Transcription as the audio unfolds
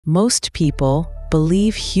Most people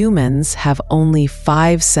believe humans have only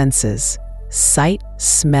 5 senses: sight,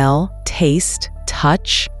 smell, taste,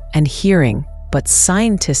 touch, and hearing. But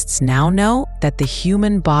scientists now know that the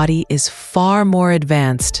human body is far more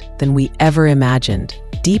advanced than we ever imagined.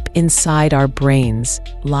 Deep inside our brains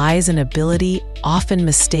lies an ability often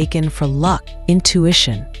mistaken for luck,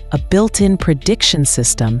 intuition, a built-in prediction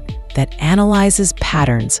system that analyzes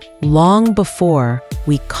patterns long before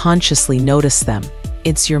we consciously notice them.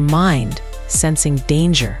 It's your mind sensing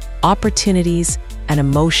danger, opportunities, and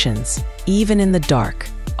emotions. Even in the dark,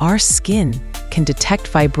 our skin can detect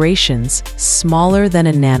vibrations smaller than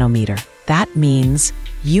a nanometer. That means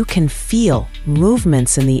you can feel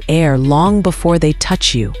movements in the air long before they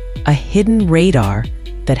touch you, a hidden radar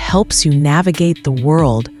that helps you navigate the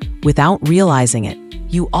world without realizing it.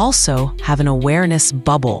 You also have an awareness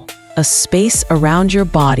bubble, a space around your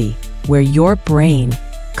body where your brain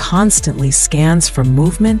constantly scans for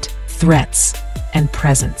movement, threats, and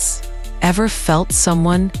presence. Ever felt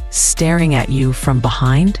someone staring at you from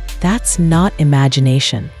behind? That's not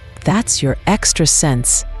imagination. That's your extra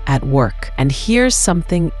sense at work. And here's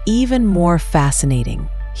something even more fascinating.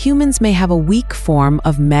 Humans may have a weak form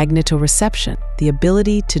of magnetoreception, the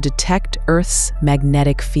ability to detect Earth's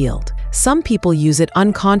magnetic field. Some people use it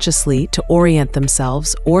unconsciously to orient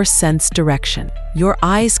themselves or sense direction. Your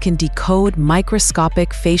eyes can decode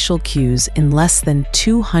microscopic facial cues in less than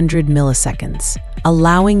 200 milliseconds,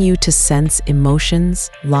 allowing you to sense emotions,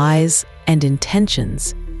 lies, and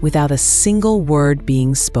intentions without a single word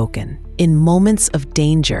being spoken. In moments of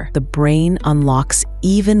danger, the brain unlocks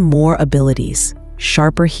even more abilities: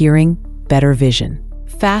 sharper hearing, better vision,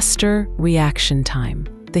 faster reaction time.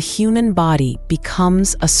 The human body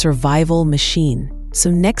becomes a survival machine. So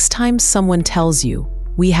next time someone tells you,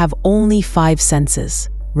 "We have only 5 senses,"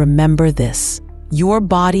 remember this: your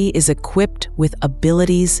body is equipped with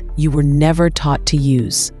abilities you were never taught to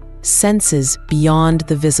use. Senses beyond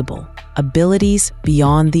the visible, abilities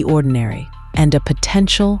beyond the ordinary, and a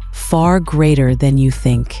potential far greater than you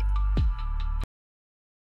think.